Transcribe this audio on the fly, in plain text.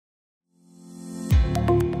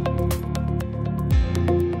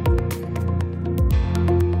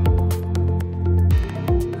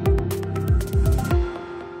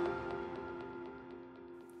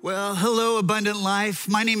Abundant Life.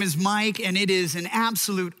 My name is Mike, and it is an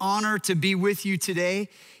absolute honor to be with you today.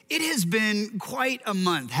 It has been quite a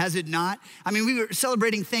month, has it not? I mean, we were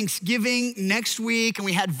celebrating Thanksgiving next week, and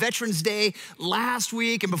we had Veterans Day last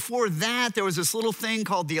week, and before that, there was this little thing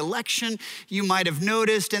called the election, you might have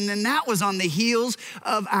noticed, and then that was on the heels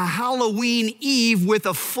of a Halloween Eve with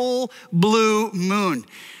a full blue moon.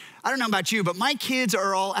 I don't know about you, but my kids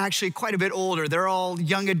are all actually quite a bit older. They're all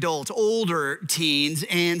young adults, older teens.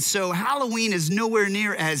 And so Halloween is nowhere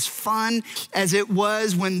near as fun as it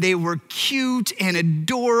was when they were cute and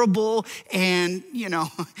adorable and,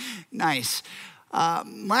 nice.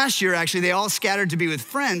 Last year, actually, they all scattered to be with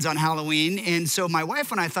friends on Halloween. And so my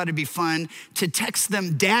wife and I thought it'd be fun to text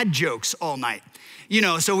them dad jokes all night.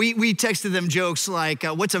 So we texted them jokes like,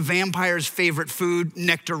 what's a vampire's favorite food?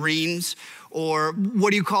 Nectarines. Or what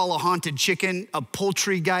do you call a haunted chicken? A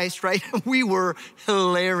poultrygeist, right? We were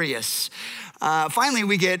hilarious. Finally,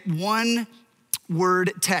 we get one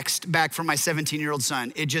word text back from my 17-year-old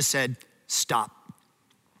son. It just said, stop.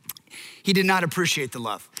 He did not appreciate the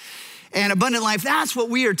love. And Abundant Life, that's what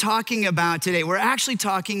we are talking about today. We're actually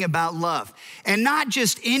talking about love. And not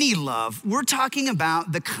just any love, we're talking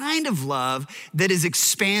about the kind of love that is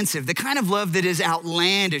expansive, the kind of love that is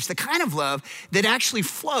outlandish, the kind of love that actually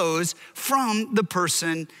flows from the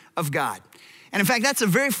person of God. And in fact, that's the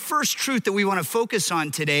very first truth that we want to focus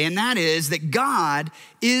on today, and that is that God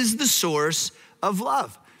is the source of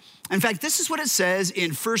love. In fact, this is what it says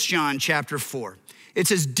in 1 John chapter 4. It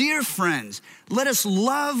says, "Dear friends, let us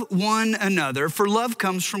love one another, for love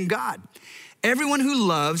comes from God. Everyone who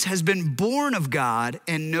loves has been born of God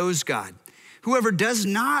and knows God. Whoever does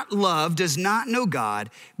not love does not know God,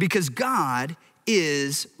 because God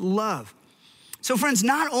is love." So friends,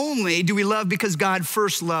 not only do we love because God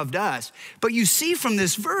first loved us, but you see from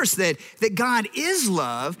this verse that God is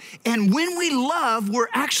love, and when we love, we're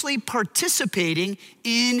actually participating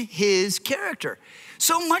in his character.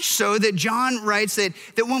 So much so that John writes that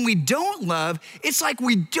when we don't love, it's like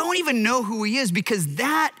we don't even know who he is, because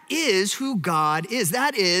that is who God is.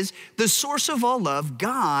 That is the source of all love.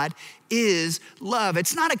 God is love.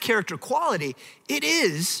 It's not a character quality. It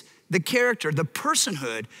is the character, the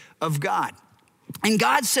personhood of God. And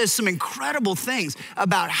God says some incredible things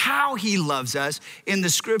about how he loves us in the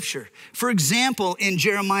scripture. For example, in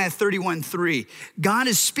Jeremiah 31:3, God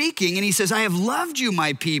is speaking and he says, "I have loved you,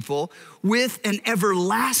 my people, with an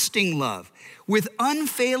everlasting love. With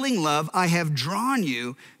unfailing love, I have drawn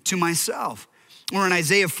you to myself." Or in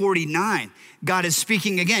Isaiah 49, God is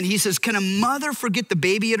speaking again. He says, "Can a mother forget the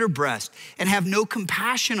baby at her breast and have no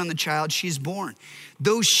compassion on the child she's born?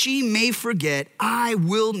 Though she may forget, I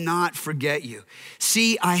will not forget you.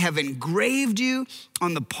 See, I have engraved you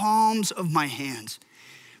on the palms of my hands."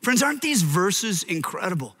 Friends, aren't these verses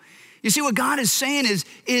incredible? You see, what God is saying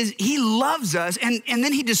is he loves us, and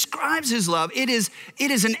then he describes his love. It is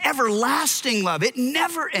an everlasting love. It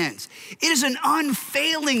never ends. It is an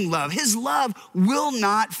unfailing love. His love will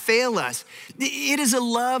not fail us. It is a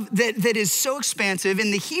love that is so expansive. In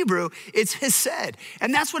the Hebrew, it's hesed.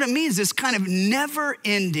 And that's what it means, this kind of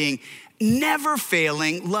never-ending,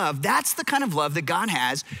 never-failing love. That's the kind of love that God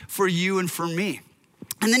has for you and for me.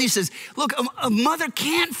 And then he says, look, a mother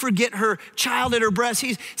can't forget her child at her breast.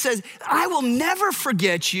 He says, "I will never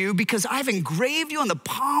forget you because I've engraved you on the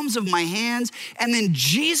palms of my hands." And then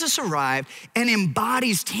Jesus arrived and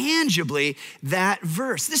embodies tangibly that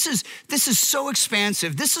verse. This is so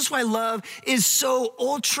expansive. This is why love is so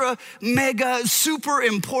ultra, mega, super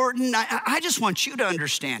important. I just want you to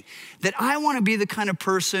understand that I want to be the kind of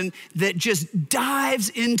person that just dives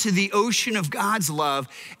into the ocean of God's love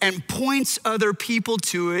and points other people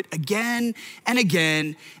to it again and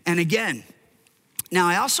again and again. Now,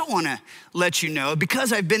 I also want to let you know,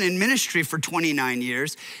 because I've been in ministry for 29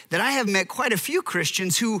 years, that I have met quite a few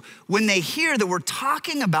Christians who, when they hear that we're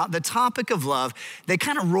talking about the topic of love, they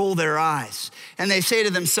kind of roll their eyes. And they say to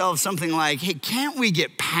themselves something like, "Hey, can't we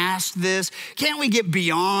get past this? Can't we get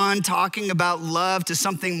beyond talking about love to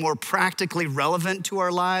something more practically relevant to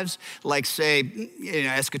our lives, like, say,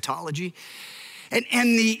 eschatology?"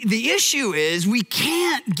 And the issue is we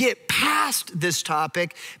can't get past this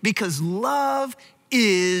topic because love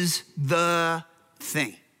is the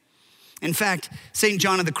thing. In fact, St.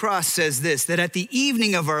 John of the Cross says this, that at the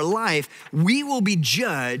evening of our life, we will be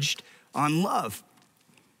judged on love.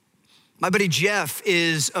 My buddy Jeff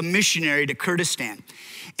is a missionary to Kurdistan.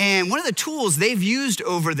 And one of the tools they've used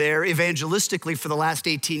over there evangelistically for the last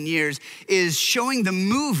 18 years is showing the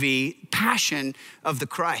movie Passion of the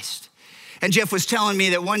Christ. And Jeff was telling me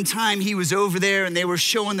that one time he was over there and they were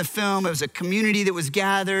showing the film. It was a community that was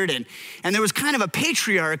gathered, and there was kind of a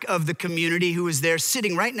patriarch of the community who was there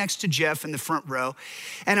sitting right next to Jeff in the front row.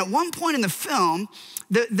 And at one point in the film,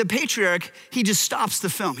 the patriarch, he just stops the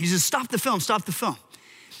film. He says, stop the film.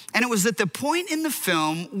 And it was at the point in the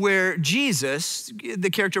film where Jesus, the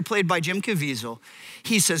character played by Jim Caviezel,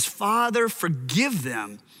 he says, Father, forgive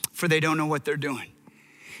them, for they don't know what they're doing.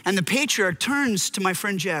 And the patriarch turns to my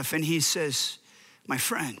friend Jeff and he says, my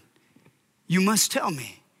friend, you must tell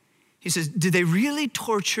me. He says, did they really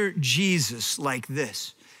torture Jesus like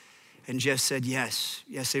this? And Jeff said, yes,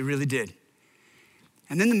 they really did.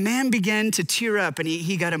 And then the man began to tear up and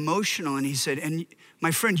he got emotional and he said, and my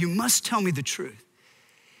friend, you must tell me the truth.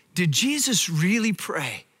 Did Jesus really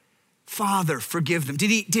pray, Father, forgive them? Did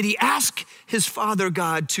he ask his Father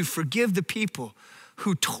God to forgive the people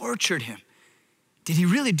who tortured him? Did he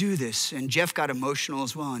really do this? And Jeff got emotional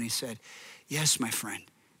as well and he said, yes, my friend,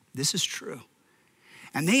 this is true.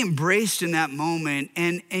 And they embraced in that moment,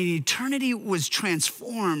 and an eternity was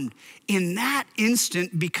transformed in that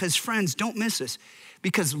instant because, friends, don't miss this,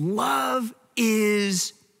 because love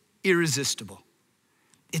is irresistible.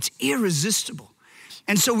 It's irresistible.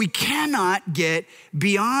 And so we cannot get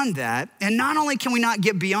beyond that. And not only can we not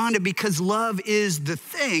get beyond it because love is the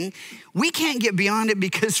thing, we can't get beyond it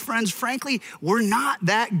because, friends, frankly, we're not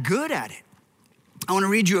that good at it. I want to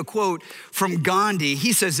read you a quote from Gandhi.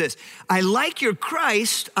 He says this, I like your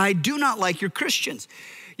Christ, I do not like your Christians.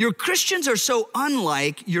 Your Christians are so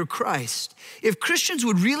unlike your Christ. If Christians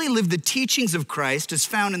would really live the teachings of Christ as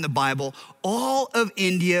found in the Bible, all of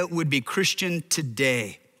India would be Christian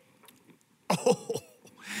today. Oh,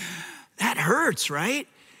 that hurts, right?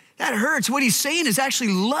 That hurts. What he's saying is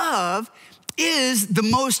actually love is the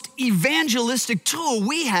most evangelistic tool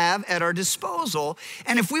we have at our disposal.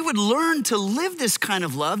 And if we would learn to live this kind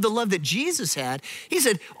of love, the love that Jesus had, he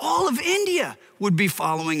said all of India would be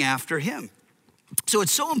following after him. So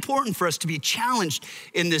it's so important for us to be challenged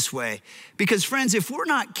in this way because, friends, if we're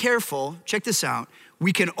not careful, check this out,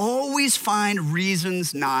 we can always find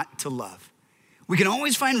reasons not to love. We can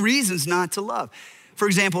always find reasons not to love. For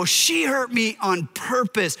example, she hurt me on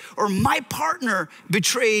purpose, or my partner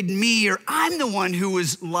betrayed me, or I'm the one who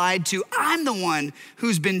was lied to. I'm the one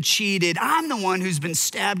who's been cheated. I'm the one who's been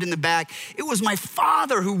stabbed in the back. It was my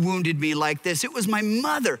father who wounded me like this. It was my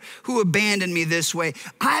mother who abandoned me this way.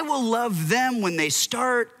 I will love them when they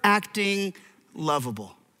start acting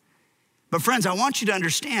lovable. But friends, I want you to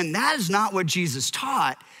understand that is not what Jesus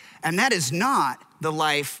taught, and that is not the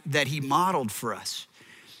life that he modeled for us.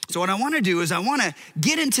 So what I want to do is I want to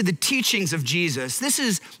get into the teachings of Jesus. This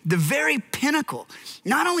is the very pinnacle,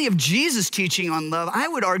 not only of Jesus' teaching on love, I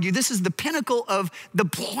would argue this is the pinnacle of the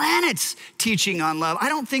planet's teaching on love. I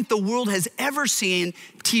don't think the world has ever seen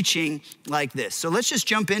teaching like this. So let's just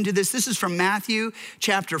jump into this. This is from Matthew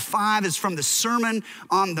chapter 5. It's from the Sermon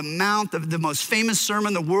on the Mount, the most famous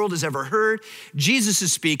sermon the world has ever heard. Jesus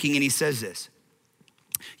is speaking and he says this,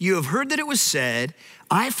 you have heard that it was said,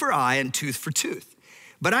 eye for eye and tooth for tooth.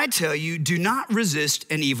 But I tell you, do not resist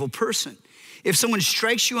an evil person. If someone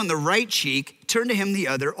strikes you on the right cheek, turn to him the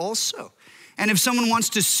other also. And if someone wants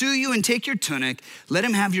to sue you and take your tunic, let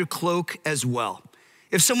him have your cloak as well.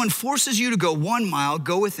 If someone forces you to go 1 mile,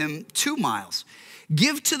 go with him 2 miles.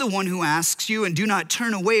 Give to the one who asks you and do not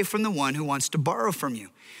turn away from the one who wants to borrow from you.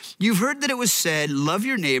 You've heard that it was said, love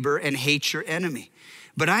your neighbor and hate your enemy.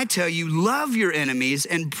 But I tell you, love your enemies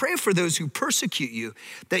and pray for those who persecute you,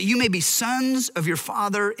 that you may be sons of your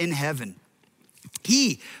Father in heaven.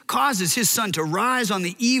 He causes his sun to rise on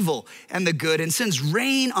the evil and the good and sends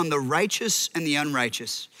rain on the righteous and the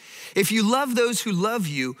unrighteous. If you love those who love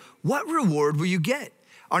you, what reward will you get?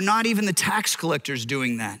 Are not even the tax collectors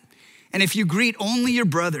doing that? And if you greet only your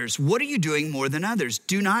brothers, what are you doing more than others?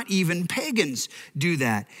 Do not even pagans do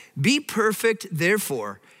that. Be perfect,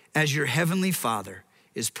 therefore, as your heavenly Father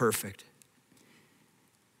is perfect.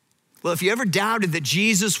 Well, if you ever doubted that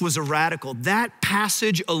Jesus was a radical, that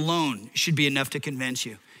passage alone should be enough to convince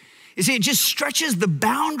you. You see, it just stretches the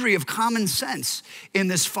boundary of common sense in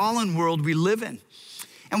this fallen world we live in.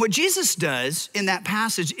 And what Jesus does in that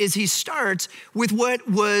passage is he starts with what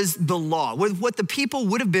was the law, with what the people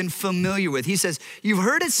would have been familiar with. He says, you've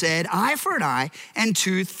heard it said, eye for an eye and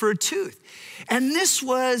tooth for a tooth. And this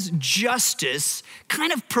was justice,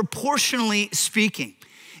 kind of proportionally speaking.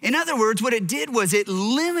 In other words, what it did was it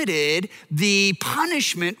limited the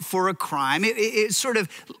punishment for a crime. It sort of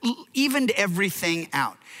evened everything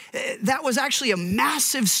out. That was actually a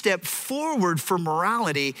massive step forward for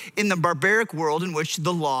morality in the barbaric world in which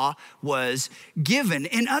the law was given.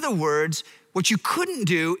 In other words, what you couldn't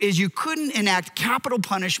do is you couldn't enact capital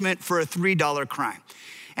punishment for a $3 crime.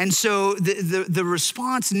 And so the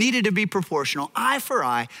response needed to be proportional, eye for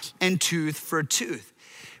eye and tooth for tooth.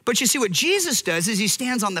 But you see, what Jesus does is he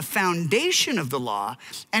stands on the foundation of the law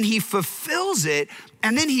and he fulfills it,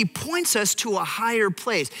 and then he points us to a higher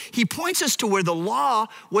place. He points us to where the law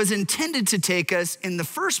was intended to take us in the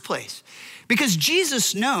first place. Because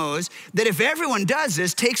Jesus knows that if everyone does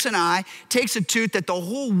this, takes an eye, takes a tooth, that the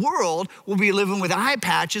whole world will be living with eye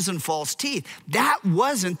patches and false teeth. That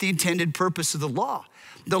wasn't the intended purpose of the law.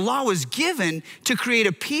 The law was given to create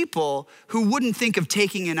a people who wouldn't think of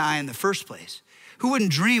taking an eye in the first place, who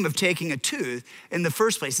wouldn't dream of taking a tooth in the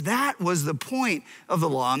first place. That was the point of the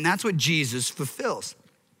law, and that's what Jesus fulfills.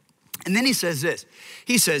 And then he says this.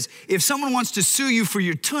 He says, if someone wants to sue you for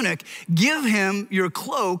your tunic, give him your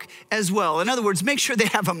cloak as well. In other words, make sure they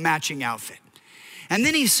have a matching outfit. And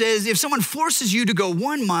then he says, if someone forces you to go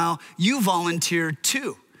 1 mile, you volunteer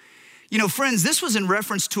 2. You know, friends, this was in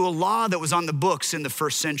reference to a law that was on the books in the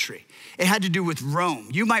first century. It had to do with Rome.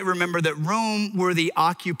 You might remember that Rome were the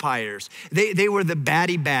occupiers. They were the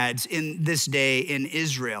baddie bads in this day in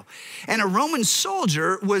Israel. And a Roman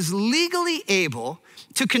soldier was legally able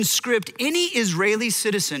to conscript any Israeli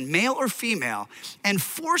citizen, male or female, and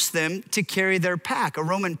force them to carry their pack. A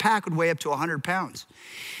Roman pack would weigh up to 100 pounds.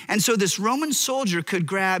 And so this Roman soldier could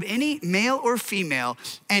grab any male or female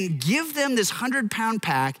and give them this 100-pound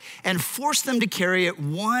pack and force them to carry it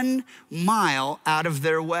 1 mile out of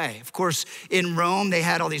their way. Of course, in Rome, they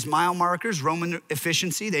had all these mile markers, Roman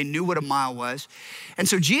efficiency. They knew what a mile was. And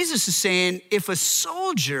so Jesus is saying, if a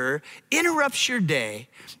soldier interrupts your day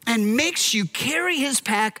and makes you carry his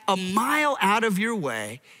pack 1 mile out of your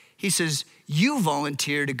way, he says, you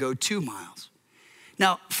volunteer to go 2 miles.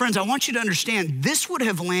 Now, friends, I want you to understand this would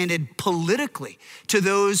have landed politically to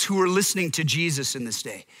those who were listening to Jesus in this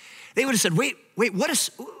day. They would have said, wait, what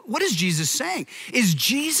is Jesus saying? Is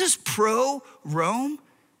Jesus pro-Rome?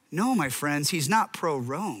 No, my friends, he's not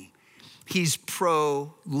pro-Rome. He's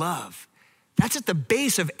pro-love. That's at the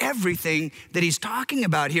base of everything that he's talking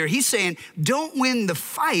about here. He's saying, don't win the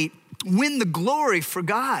fight, win the glory for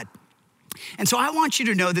God. And so I want you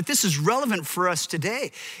to know that this is relevant for us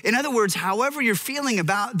today. In other words, however you're feeling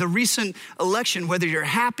about the recent election, whether you're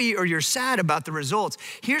happy or you're sad about the results,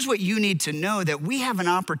 here's what you need to know, that we have an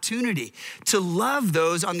opportunity to love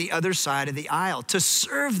those on the other side of the aisle, to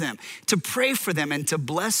serve them, to pray for them, and to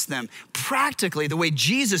bless them practically the way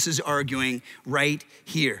Jesus is arguing right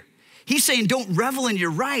here. He's saying, don't revel in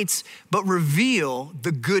your rights, but reveal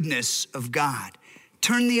the goodness of God.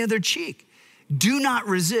 Turn the other cheek. Do not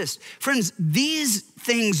resist. Friends, these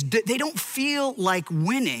things, they don't feel like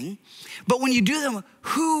winning, but when you do them,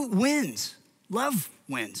 who wins? Love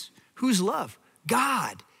wins. Who's love?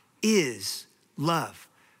 God is love.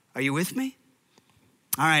 Are you with me?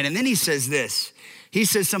 All right, and then he says this. He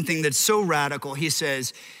says something that's so radical. He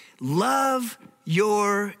says, love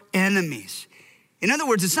your enemies. In other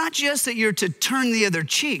words, it's not just that you're to turn the other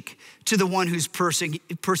cheek to the one who's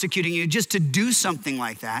persecuting you, just to do something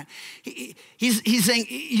like that. He's saying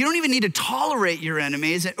you don't even need to tolerate your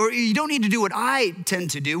enemies, or you don't need to do what I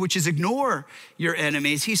tend to do, which is ignore your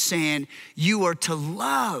enemies. He's saying you are to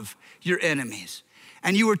love your enemies.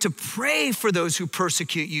 And you are to pray for those who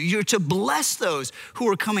persecute you. You're to bless those who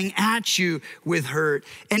are coming at you with hurt.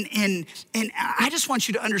 And I just want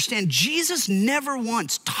you to understand, Jesus never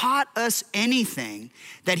once taught us anything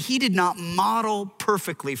that he did not model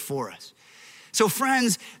perfectly for us. So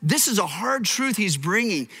friends, this is a hard truth he's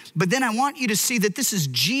bringing, but then I want you to see that this is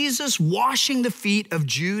Jesus washing the feet of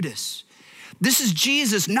Judas. This is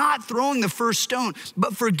Jesus not throwing the first stone,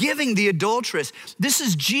 but forgiving the adulteress. This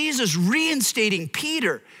is Jesus reinstating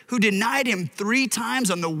Peter, who denied him 3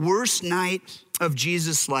 times on the worst night of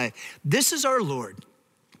Jesus' life. This is our Lord,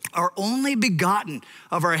 our only begotten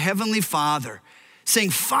of our heavenly Father,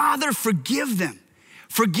 saying, Father, forgive them.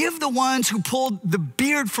 Forgive the ones who pulled the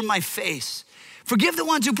beard from my face. Forgive the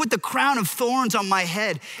ones who put the crown of thorns on my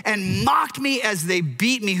head and mocked me as they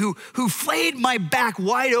beat me, who flayed my back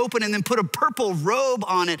wide open and then put a purple robe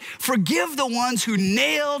on it. Forgive the ones who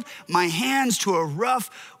nailed my hands to a rough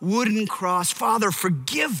wooden cross. Father,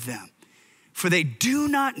 forgive them, for they do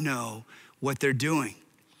not know what they're doing.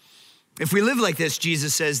 If we live like this,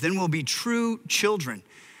 Jesus says, then we'll be true children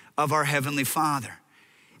of our heavenly Father.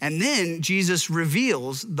 And then Jesus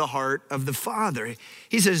reveals the heart of the Father.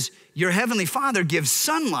 He says, your heavenly Father gives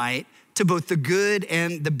sunlight to both the good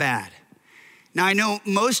and the bad. Now, I know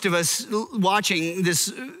most of us watching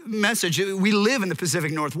this message, we live in the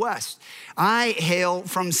Pacific Northwest. I hail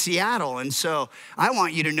from Seattle, and so I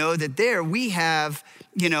want you to know that there we have,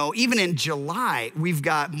 even in July, we've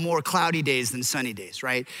got more cloudy days than sunny days,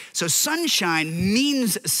 right? So sunshine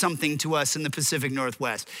means something to us in the Pacific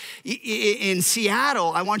Northwest. In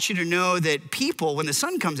Seattle, I want you to know that people, when the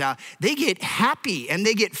sun comes out, they get happy and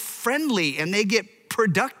they get friendly and they get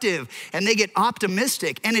productive and they get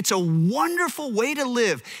optimistic, and it's a wonderful way to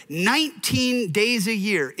live 19 days a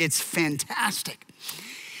year. It's fantastic.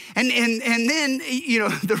 And then,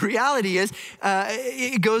 the reality is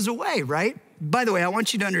it goes away, right? By the way, I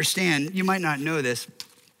want you to understand, you might not know this,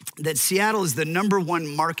 that Seattle is the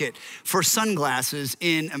 #1 market for sunglasses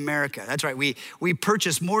in America. That's right, we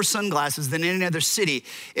purchase more sunglasses than any other city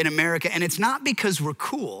in America, and it's not because we're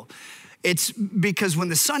cool. It's because when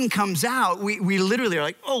the sun comes out, we literally are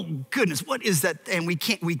like, oh goodness, what is that? And we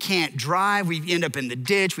can't drive. We end up in the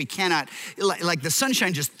ditch. We cannot, like the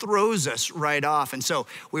sunshine just throws us right off. And so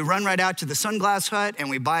we run right out to the Sunglass Hut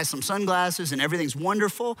and we buy some sunglasses and everything's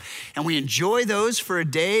wonderful. And we enjoy those for a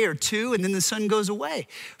day or two, and then the sun goes away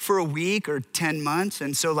for a week or 10 months.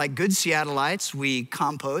 And so like good Seattleites, we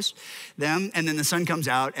compost them, and then the sun comes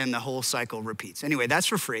out and the whole cycle repeats. Anyway, that's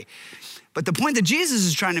for free. But the point that Jesus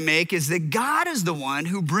is trying to make is that God is the one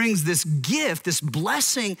who brings this gift, this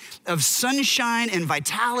blessing of sunshine and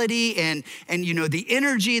vitality and the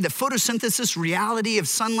energy, the photosynthesis reality of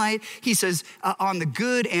sunlight. He says on the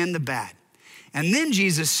good and the bad. And then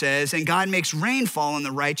Jesus says, and God makes rain fall on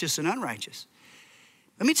the righteous and unrighteous.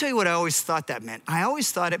 Let me tell you what I always thought that meant. I always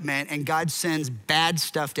thought it meant, and God sends bad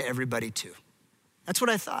stuff to everybody too. That's what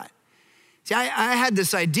I thought. See, I had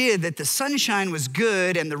this idea that the sunshine was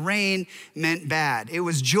good and the rain meant bad. It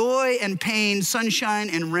was joy and pain, sunshine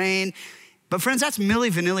and rain. But friends, that's Milli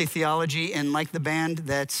Vanilli theology, and like the band,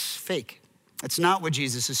 that's fake. That's not what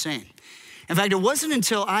Jesus is saying. In fact, it wasn't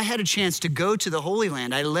until I had a chance to go to the Holy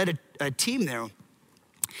Land, I led a team there,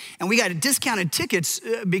 and we got discounted tickets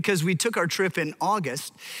because we took our trip in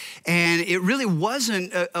August, and it really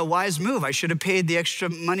wasn't a wise move. I should have paid the extra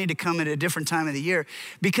money to come at a different time of the year,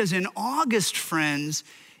 because in August, friends,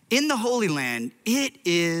 in the Holy Land, it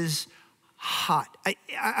is hot.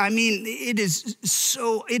 I mean, it is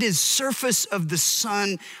surface of the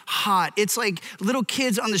sun hot. It's like little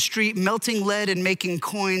kids on the street melting lead and making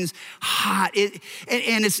coins hot.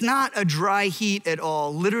 And it's not a dry heat at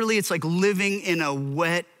all. Literally, it's like living in a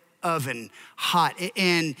wet oven, hot.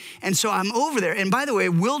 And so I'm over there. And by the way,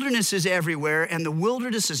 wilderness is everywhere. And the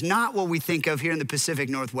wilderness is not what we think of here in the Pacific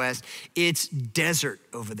Northwest. It's desert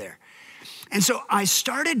over there. And so I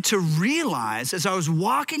started to realize as I was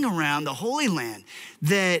walking around the Holy Land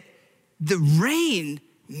that the rain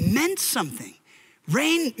meant something.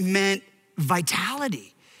 Rain meant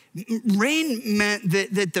vitality. Rain meant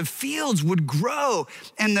that the fields would grow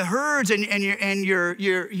and the herds and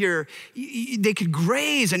they could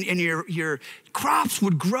graze and your crops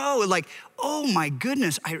would grow. Like, oh my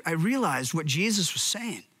goodness, I realized what Jesus was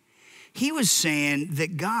saying. He was saying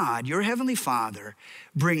that God, your heavenly Father,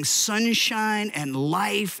 brings sunshine and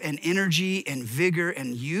life and energy and vigor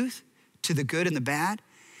and youth to the good and the bad.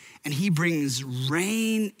 And he brings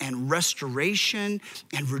rain and restoration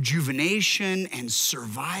and rejuvenation and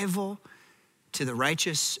survival to the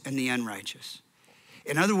righteous and the unrighteous.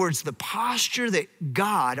 In other words, the posture that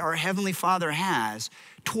God, our heavenly Father, has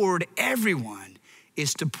toward everyone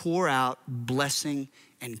is to pour out blessing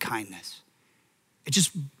and kindness. It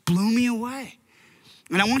just blew me away.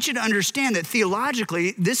 And I want you to understand that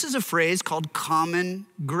theologically, this is a phrase called common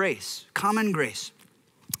grace. Common grace.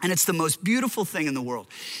 And it's the most beautiful thing in the world.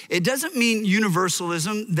 It doesn't mean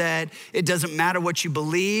universalism, that it doesn't matter what you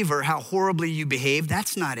believe or how horribly you behave.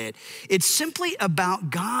 That's not it. It's simply about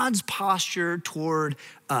God's posture toward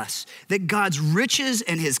us, that God's riches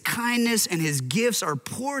and his kindness and his gifts are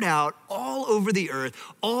poured out all over the earth,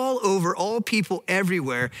 all over all people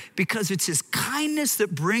everywhere, because it's his kindness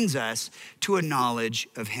that brings us to a knowledge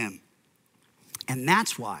of him. And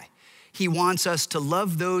that's why he wants us to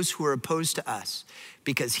love those who are opposed to us,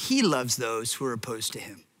 because he loves those who are opposed to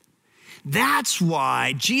him. That's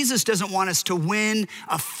why Jesus doesn't want us to win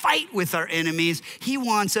a fight with our enemies. He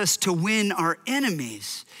wants us to win our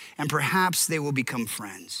enemies, and perhaps they will become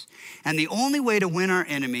friends. And the only way to win our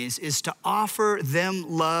enemies is to offer them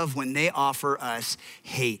love when they offer us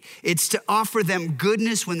hate. It's to offer them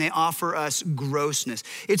goodness when they offer us grossness.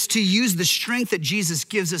 It's to use the strength that Jesus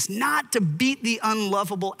gives us, not to beat the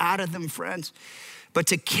unlovable out of them, friends, but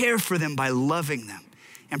to care for them by loving them.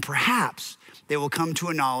 And perhaps they will come to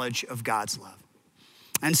a knowledge of God's love.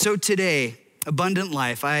 And so today, Abundant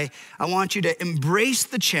Life, I want you to embrace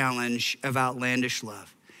the challenge of outlandish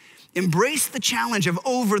love. Embrace the challenge of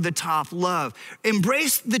over-the-top love.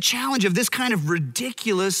 Embrace the challenge of this kind of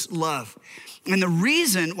ridiculous love. And the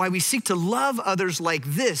reason why we seek to love others like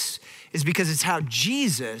this is because it's how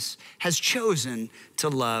Jesus has chosen to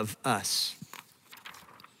love us.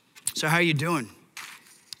 So how are you doing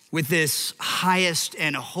with this highest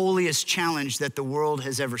and holiest challenge that the world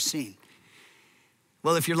has ever seen?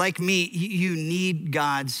 Well, if you're like me, you need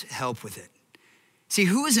God's help with it. See,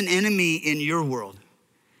 who is an enemy in your world?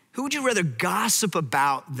 Who would you rather gossip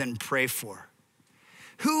about than pray for?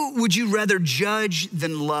 Who would you rather judge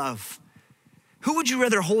than love? Who would you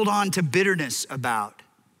rather hold on to bitterness about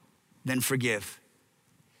than forgive?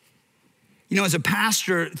 You know, as a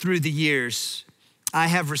pastor through the years, I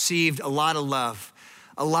have received a lot of love,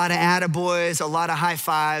 a lot of attaboys, a lot of high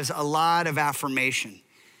fives, a lot of affirmation.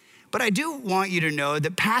 But I do want you to know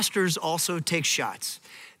that pastors also take shots.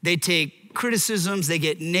 They take criticisms, they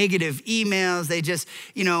get negative emails, they just,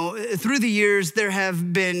 through the years, there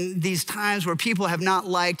have been these times where people have not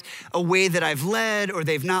liked a way that I've led, or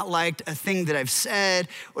they've not liked a thing that I've said,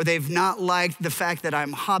 or they've not liked the fact that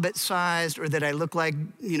I'm hobbit-sized, or that I look like,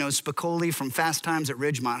 Spicoli from Fast Times at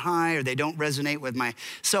Ridgemont High, or they don't resonate with my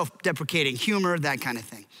self-deprecating humor, that kind of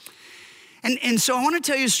thing. And so I want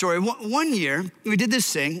to tell you a story. One year, we did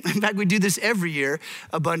this thing. In fact, we do this every year,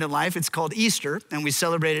 Abundant Life. It's called Easter, and we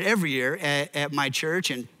celebrate it every year at my church.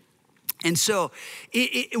 And so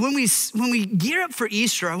when we gear up for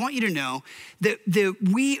Easter, I want you to know that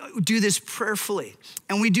we do this prayerfully,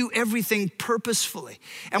 and we do everything purposefully.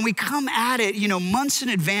 And we come at it, months in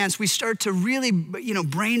advance. We start to really,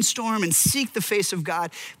 brainstorm and seek the face of God,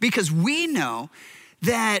 because we know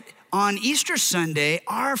that on Easter Sunday,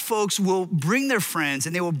 our folks will bring their friends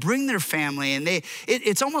and they will bring their family, and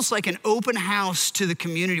it's almost like an open house to the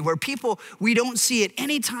community where people we don't see at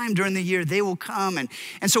any time during the year, they will come. And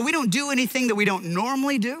so we don't do anything that we don't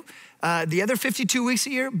normally do the other 52 weeks a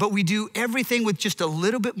year, but we do everything with just a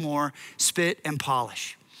little bit more spit and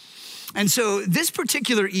polish. And so this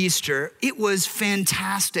particular Easter, it was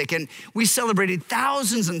fantastic. And we celebrated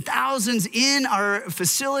thousands and thousands in our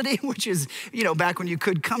facility, which is, back when you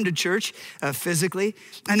could come to church physically.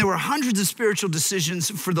 And there were hundreds of spiritual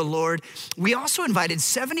decisions for the Lord. We also invited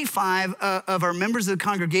 75 of our members of the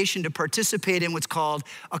congregation to participate in what's called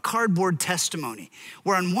a cardboard testimony,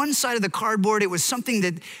 where on one side of the cardboard, it was something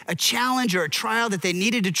that a challenge or a trial that they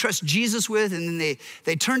needed to trust Jesus with. And then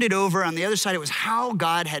they turned it over. On the other side, it was how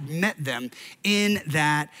God had met them in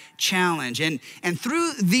that challenge. And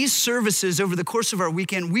through these services over the course of our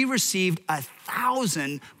weekend, we received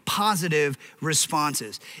 1,000 positive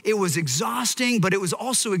responses. It was exhausting, but it was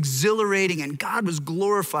also exhilarating, and God was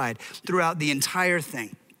glorified throughout the entire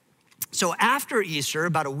thing. So after Easter,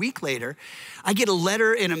 about a week later, I get a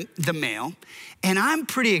letter in the mail, and I'm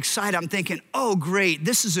pretty excited. I'm thinking, oh, great,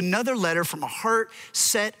 this is another letter from a heart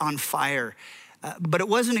set on fire. But it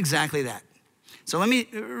wasn't exactly that. So let me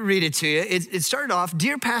read it to you. It started off,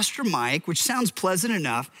 "Dear Pastor Mike," which sounds pleasant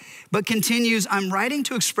enough, but continues, "I'm writing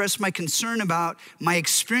to express my concern about my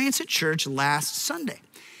experience at church last Sunday."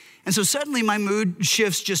 And so suddenly my mood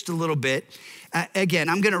shifts just a little bit. Again,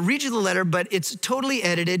 I'm going to read you the letter, but it's totally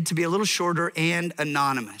edited to be a little shorter and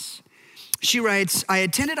anonymous. She writes, "I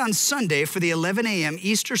attended on Sunday for the 11 a.m.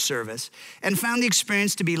 Easter service and found the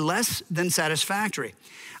experience to be less than satisfactory.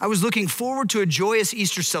 I was looking forward to a joyous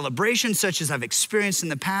Easter celebration such as I've experienced in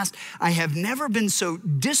the past. I have never been so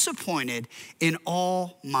disappointed in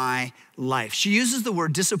all my life." She uses the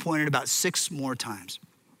word disappointed about 6 more times.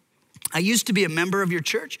 "I used to be a member of your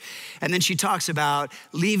church." And then she talks about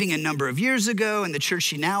leaving a number of years ago and the church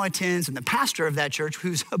she now attends and the pastor of that church,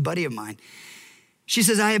 who's a buddy of mine. She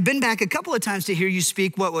says, "I have been back a couple of times to hear you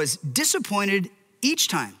speak, what was disappointed each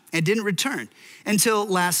time and didn't return until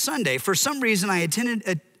last Sunday. For some reason, I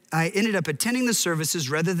ended up attending the services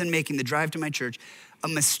rather than making the drive to my church, a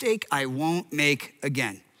mistake I won't make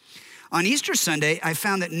again. On Easter Sunday, I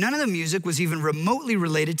found that none of the music was even remotely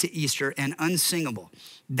related to Easter and unsingable.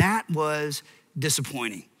 That was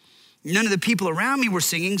disappointing. None of the people around me were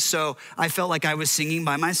singing, so I felt like I was singing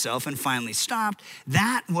by myself and finally stopped.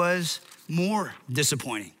 That was more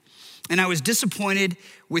disappointing. And I was disappointed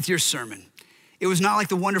with your sermon. It was not like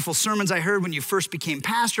the wonderful sermons I heard when you first became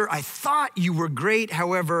pastor. I thought you were great.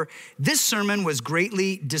 However, this sermon was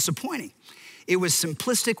greatly disappointing. It was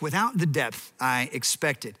simplistic without the depth I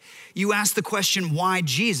expected. You asked the question, why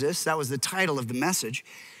Jesus? That was the title of the message.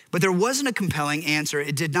 But there wasn't a compelling answer.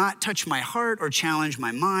 It did not touch my heart or challenge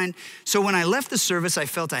my mind. So when I left the service, I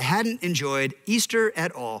felt I hadn't enjoyed Easter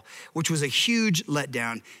at all, which was a huge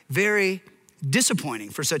letdown. Very, disappointing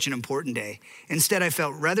for such an important day. Instead, I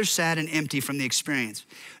felt rather sad and empty from the experience.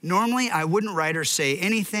 Normally, I wouldn't write or say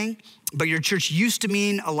anything, but your church used to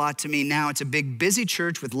mean a lot to me. Now it's a big, busy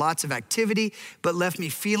church with lots of activity, but left me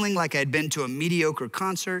feeling like I'd been to a mediocre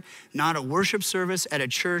concert, not a worship service at a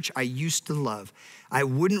church I used to love. I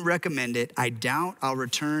wouldn't recommend it. I doubt I'll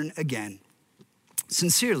return again.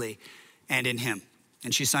 Sincerely, and in him.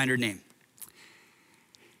 And she signed her name.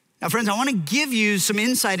 Now, friends, I want to give you some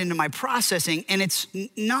insight into my processing, and it's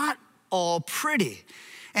not all pretty.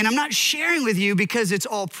 And I'm not sharing with you because it's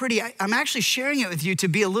all pretty. I'm actually sharing it with you to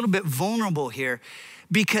be a little bit vulnerable here,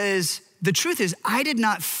 because the truth is I did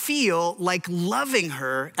not feel like loving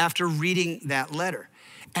her after reading that letter.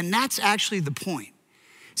 And that's actually the point.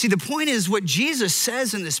 See, the point is what Jesus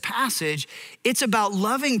says in this passage, it's about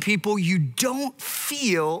loving people you don't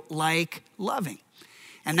feel like loving.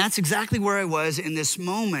 And that's exactly where I was in this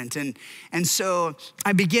moment. And so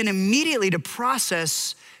I began immediately to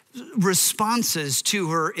process responses to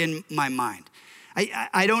her in my mind.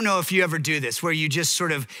 I don't know if you ever do this, where you just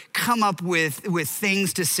sort of come up with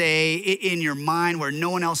things to say in your mind where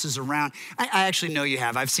no one else is around. I actually know you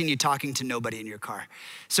have. I've seen you talking to nobody in your car.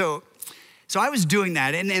 So I was doing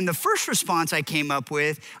that, and the first response I came up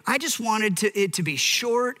with, I just wanted it to be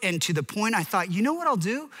short and to the point. I thought, you know what I'll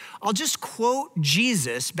do? I'll just quote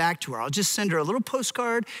Jesus back to her. I'll just send her a little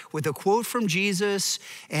postcard with a quote from Jesus.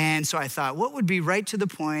 And so I thought, what would be right to the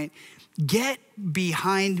point? Get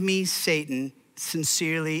behind me, Satan,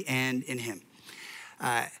 sincerely and in him.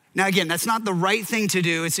 Now, again, that's not the right thing to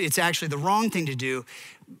do. It's actually the wrong thing to do.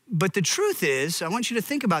 But the truth is, I want you to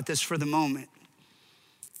think about this for the moment.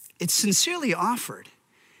 It's sincerely offered,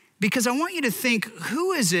 because I want you to think,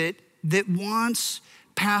 who is it that wants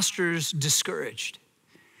pastors discouraged?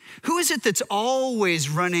 Who is it that's always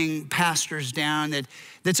running pastors down,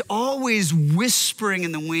 that's always whispering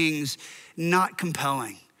in the wings, not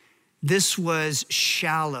compelling? This was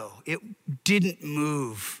shallow. It didn't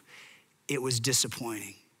move. It was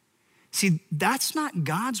disappointing. See, that's not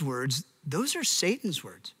God's words. Those are Satan's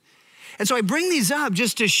words. And so I bring these up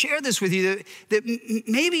just to share this with you, that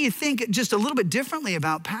maybe you think just a little bit differently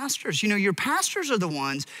about pastors. You know, your pastors are the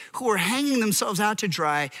ones who are hanging themselves out to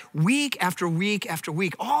dry week after week after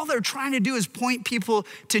week. All they're trying to do is point people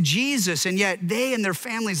to Jesus, and yet they and their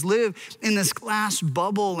families live in this glass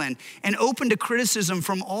bubble and open to criticism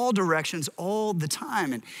from all directions all the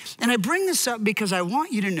time. And I bring this up because I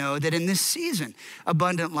want you to know that in this season,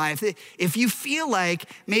 Abundant Life, if you feel like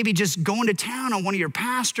maybe just going to town on one of your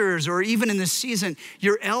pastors, or even in this season,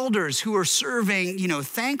 your elders who are serving,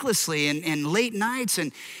 thanklessly and late nights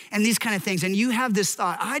and these kind of things. And you have this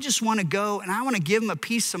thought, I just want to go and I want to give them a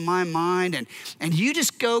piece of my mind. And you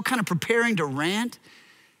just go kind of preparing to rant.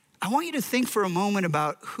 I want you to think for a moment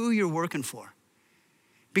about who you're working for.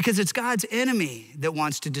 Because it's God's enemy that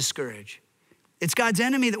wants to discourage. It's God's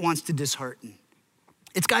enemy that wants to dishearten.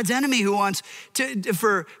 It's God's enemy who wants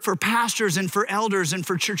for pastors and for elders and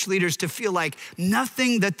for church leaders to feel like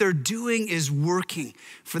nothing that they're doing is working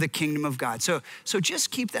for the kingdom of God. So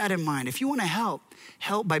just keep that in mind. If you want to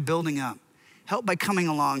help by building up, help by coming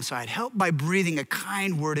alongside, help by breathing a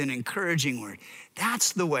kind word, an encouraging word.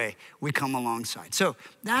 That's the way we come alongside. So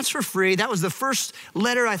that's for free. That was the first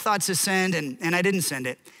letter I thought to send, and I didn't send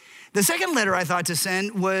it. The second letter I thought to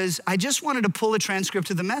send was, I just wanted to pull a transcript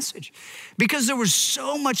of the message, because there was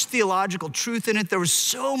so much theological truth in it. There was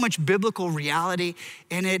so much biblical reality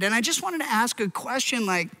in it. And I just wanted to ask a question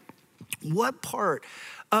like, what part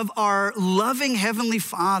of our loving Heavenly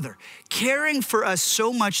Father, caring for us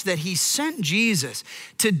so much that he sent Jesus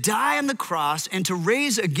to die on the cross and to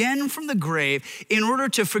raise again from the grave in order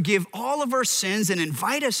to forgive all of our sins and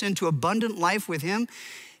invite us into abundant life with him,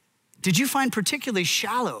 did you find particularly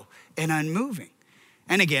shallow and unmoving?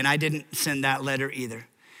 And again, I didn't send that letter either.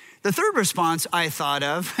 The third response I thought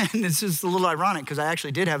of, and this is a little ironic because I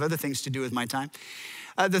actually did have other things to do with my time.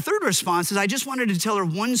 The third response is I just wanted to tell her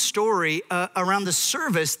one story around the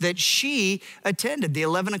service that she attended, the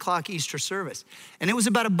 11 o'clock Easter service. And it was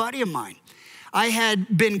about a buddy of mine. I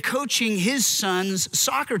had been coaching his son's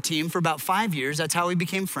soccer team for about 5 years. That's how we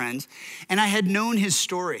became friends. And I had known his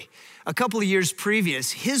story. A couple of years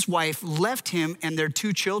previous, his wife left him and their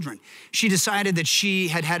 2 children. She decided that she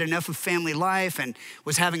had had enough of family life and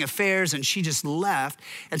was having affairs, and she just left.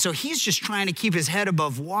 And so he's just trying to keep his head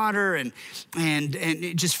above water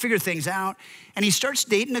and just figure things out. And he starts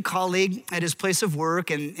dating a colleague at his place of work,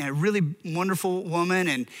 and a really wonderful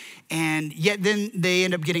woman, and yet then they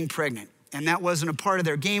end up getting pregnant. And that wasn't a part of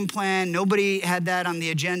their game plan. Nobody had that on the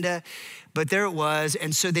agenda. But there it was,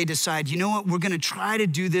 and so they decide, you know what, we're gonna try to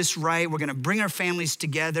do this right. We're gonna bring our families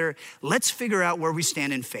together. Let's figure out where we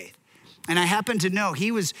stand in faith. And I happened to know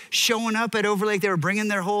he was showing up at Overlake. They were bringing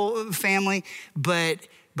their whole family, but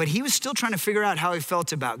he was still trying to figure out how he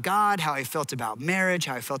felt about God, how he felt about marriage,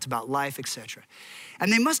 how he felt about life, etc.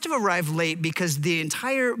 And they must have arrived late because the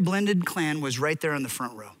entire blended clan was right there in the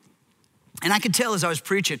front row. And I could tell as I was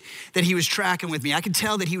preaching that he was tracking with me. I could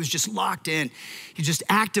tell that he was just locked in. He's just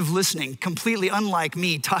active listening, completely unlike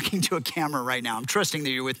me talking to a camera right now. I'm trusting that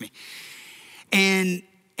you're with me. And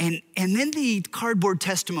then the cardboard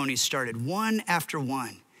testimonies started, one after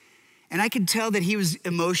one. And I could tell that he was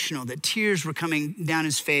emotional, that tears were coming down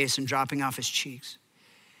his face and dropping off his cheeks.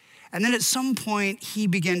 And then at some point, he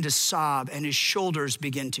began to sob and his shoulders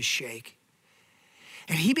began to shake.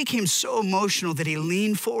 And he became so emotional that he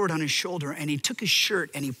leaned forward on his shoulder and he took his shirt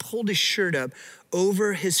and he pulled his shirt up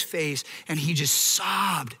over his face and he just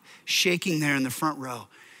sobbed, shaking there in the front row.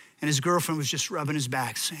 And his girlfriend was just rubbing his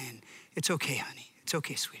back saying, "It's okay, honey. It's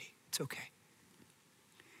okay, sweetie. It's okay."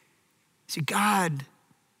 See, God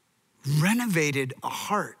renovated a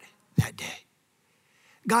heart that day.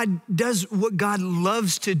 God does what God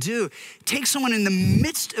loves to do. Take someone in the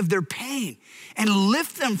midst of their pain and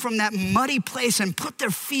lift them from that muddy place and put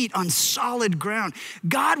their feet on solid ground.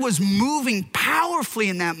 God was moving powerfully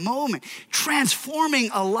in that moment,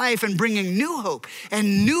 transforming a life and bringing new hope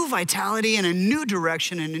and new vitality and a new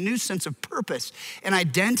direction and a new sense of purpose and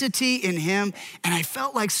identity in him. And I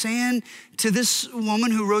felt like saying to this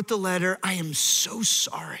woman who wrote the letter, I am so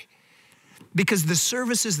sorry, because the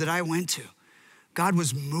services that I went to, God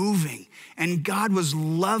was moving and God was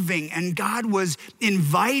loving and God was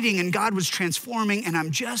inviting and God was transforming. And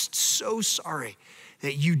I'm just so sorry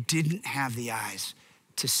that you didn't have the eyes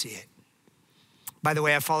to see it. By the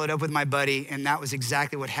way, I followed up with my buddy and that was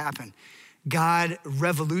exactly what happened. God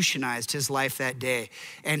revolutionized his life that day.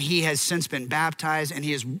 And he has since been baptized and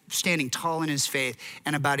he is standing tall in his faith.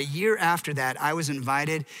 And about a year after that, I was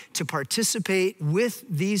invited to participate with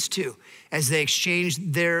these two as they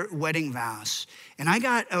exchanged their wedding vows. And I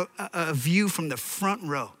got a view from the front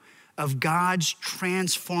row of God's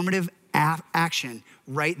transformative action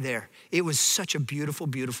right there. It was such a beautiful,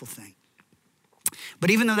 beautiful thing.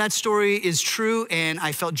 But even though that story is true and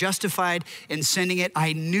I felt justified in sending it,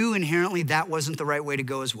 I knew inherently that wasn't the right way to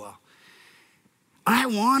go as well. I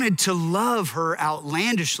wanted to love her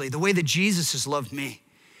outlandishly, the way that Jesus has loved me.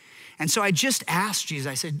 And so I just asked Jesus,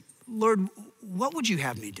 I said, Lord, what would you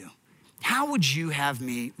have me do? How would you have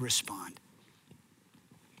me respond?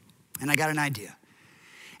 And I got an idea.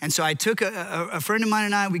 And so I took a friend of mine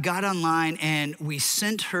and I, we got online and we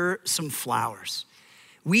sent her some flowers.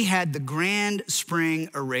 We had the grand spring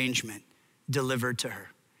arrangement delivered to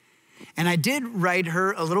her. And I did write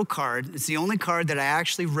her a little card. It's the only card that I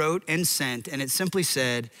actually wrote and sent. And it simply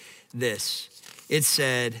said this. It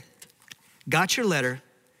said, got your letter,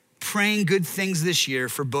 praying good things this year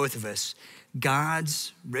for both of us.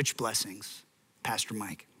 God's rich blessings, Pastor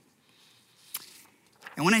Mike.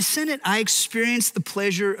 And when I sent it, I experienced the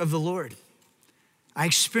pleasure of the Lord. I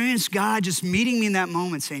experienced God just meeting me in that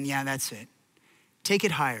moment saying, yeah, that's it. Take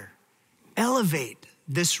it higher. Elevate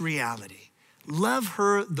this reality. Love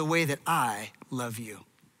her the way that I love you.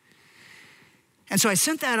 And so I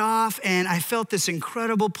sent that off and I felt this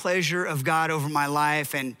incredible pleasure of God over my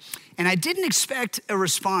life. And I didn't expect a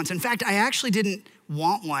response. In fact, I actually didn't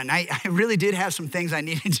want one. I really did have some things I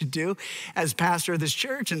needed to do as pastor of this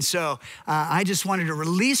church. And so I just wanted to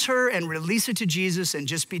release her and release it to Jesus and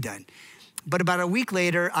just be done. But about a week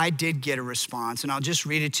later, I did get a response and I'll just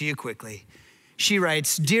read it to you quickly. She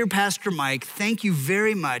writes, Dear Pastor Mike, thank you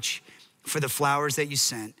very much for the flowers that you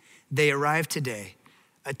sent. They arrived today.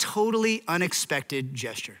 A totally unexpected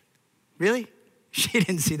gesture. Really? She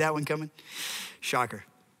didn't see that one coming? Shocker.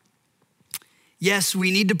 Yes, we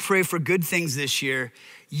need to pray for good things this year.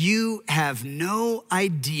 You have no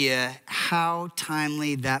idea how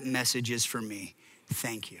timely that message is for me.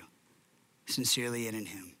 Thank you. Sincerely, and in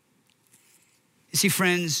him. You see,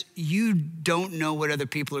 friends, you don't know what other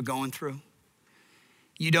people are going through.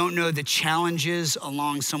 You don't know the challenges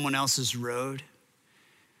along someone else's road.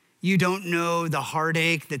 You don't know the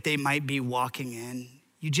heartache that they might be walking in.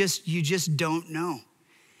 You just don't know.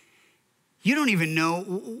 You don't even know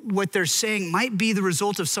what they're saying might be the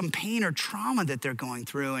result of some pain or trauma that they're going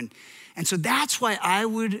through. And so that's why I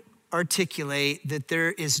would articulate that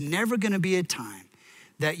there is never gonna be a time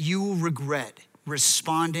that you will regret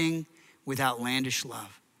responding with outlandish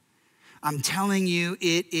love. I'm telling you,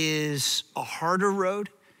 it is a harder road.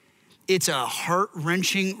 It's a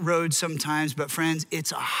heart-wrenching road sometimes, but friends,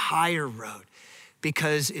 it's a higher road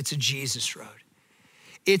because it's a Jesus road.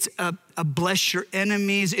 It's a bless your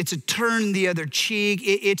enemies. It's a turn the other cheek.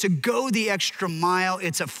 It's a go the extra mile.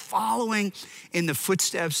 It's a following in the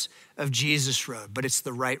footsteps of Jesus' road, but it's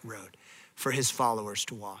the right road for his followers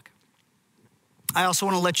to walk. I also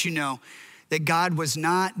want to let you know that God was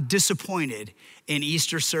not disappointed in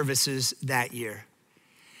Easter services that year.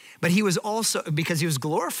 But he was also, because he was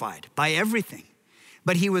glorified by everything,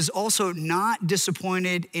 but he was also not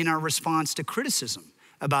disappointed in our response to criticism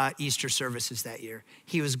about Easter services that year.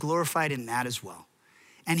 He was glorified in that as well.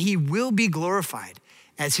 And he will be glorified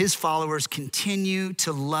as his followers continue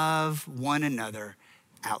to love one another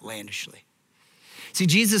outlandishly. See,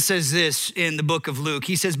 Jesus says this in the book of Luke.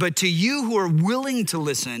 He says, but to you who are willing to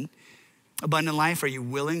listen, Abundant Life, are you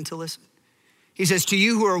willing to listen? He says, to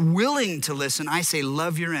you who are willing to listen, I say,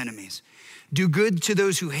 love your enemies. Do good to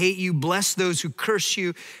those who hate you. Bless those who curse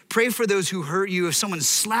you. Pray for those who hurt you. If someone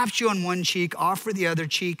slaps you on one cheek, offer the other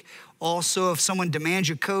cheek also. If someone demands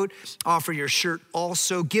your coat, offer your shirt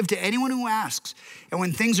also. Give to anyone who asks. And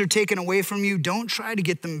when things are taken away from you, don't try to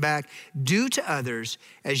get them back. Do to others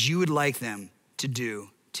as you would like them to do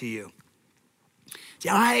to you. See,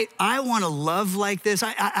 I want to love like this.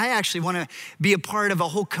 I actually want to be a part of a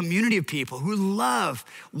whole community of people who love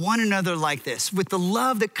one another like this, with the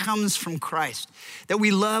love that comes from Christ, that we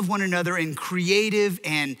love one another in creative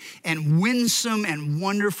and winsome and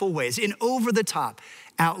wonderful ways, in over-the-top,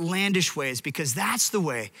 outlandish ways, because that's the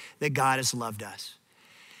way that God has loved us.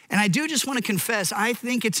 And I do just want to confess, I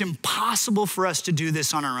think it's impossible for us to do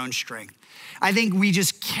this on our own strength. I think we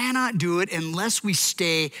just cannot do it unless we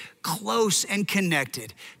stay close and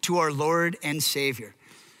connected to our Lord and Savior.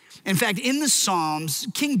 In fact, in the Psalms,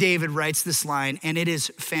 King David writes this line, and it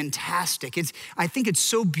is fantastic. I think it's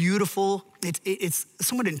so beautiful. It's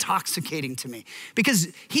somewhat intoxicating to me, because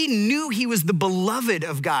he knew he was the beloved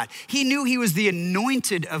of God. He knew he was the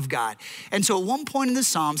anointed of God. And so at one point in the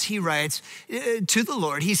Psalms, he writes to the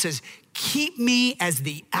Lord, he says, keep me as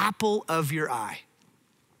the apple of your eye.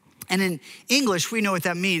 And in English, we know what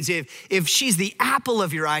that means. If she's the apple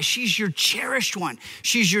of your eye, she's your cherished one.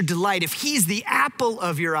 She's your delight. If he's the apple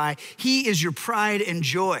of your eye, he is your pride and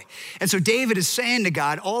joy. And so David is saying to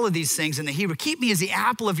God all of these things in the Hebrew. Keep me as the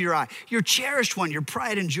apple of your eye, your cherished one, your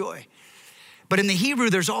pride and joy. But in the Hebrew,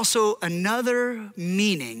 there's also another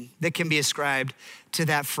meaning that can be ascribed to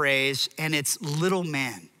that phrase, and it's little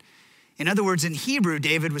man. In other words, in Hebrew,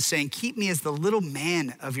 David was saying, keep me as the little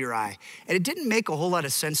man of your eye. And it didn't make a whole lot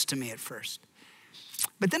of sense to me at first.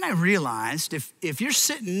 But then I realized if you're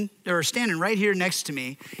sitting or standing right here next to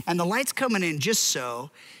me and the light's coming in just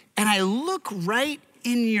so, and I look right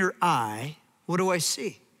in your eye, what do I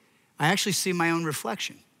see? I actually see my own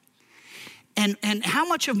reflection. And how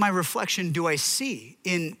much of my reflection do I see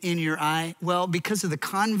in your eye? Well, because of the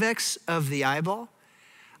convex of the eyeball,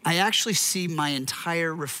 I actually see my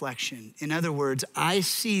entire reflection. In other words, I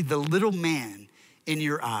see the little man in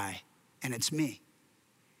your eye, and it's me.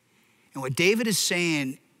 And what David is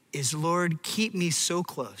saying is, Lord, keep me so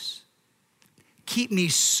close. Keep me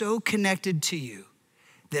so connected to you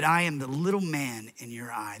that I am the little man in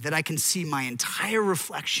your eye, that I can see my entire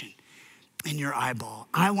reflection in your eyeball.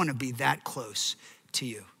 I want to be that close to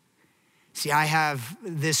you. See, I have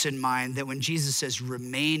this in mind, that when Jesus says,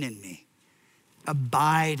 remain in me,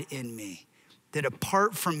 abide in me, that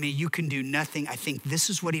apart from me, you can do nothing. I think this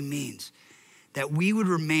is what he means, that we would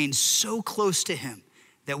remain so close to him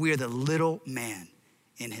that we are the little man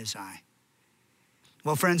in his eye.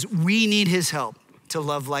 Well, friends, we need his help to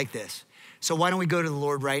love like this. So why don't we go to the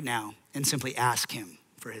Lord right now and simply ask him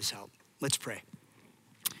for his help? Let's pray.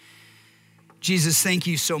 Jesus, thank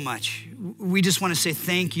you so much. We just want to say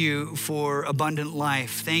thank you for Abundant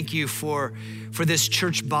Life. Thank you for this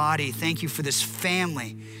church body. Thank you for this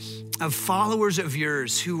family of followers of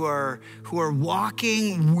yours who are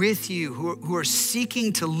walking with you, who are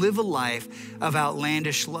seeking to live a life of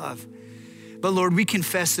outlandish love. But Lord, we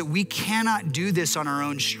confess that we cannot do this on our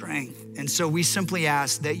own strength. And so we simply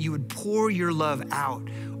ask that you would pour your love out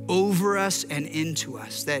over us and into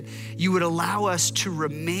us, that you would allow us to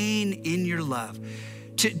remain in your love,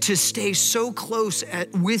 to stay so close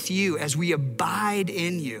with you as we abide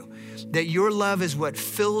in you, that your love is what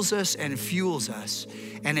fills us and fuels us.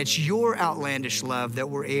 And it's your outlandish love that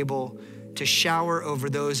we're able to shower over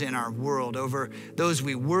those in our world, over those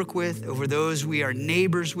we work with, over those we are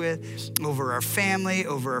neighbors with, over our family,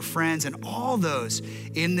 over our friends, and all those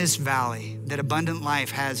in this valley that Abundant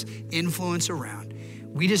Life has influence around.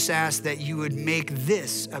 We just ask that you would make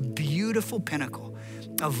this a beautiful pinnacle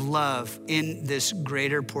of love in this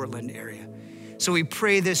greater Portland area. So we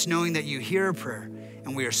pray this knowing that you hear our prayer,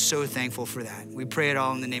 and we are so thankful for that. We pray it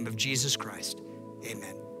all in the name of Jesus Christ.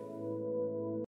 Amen.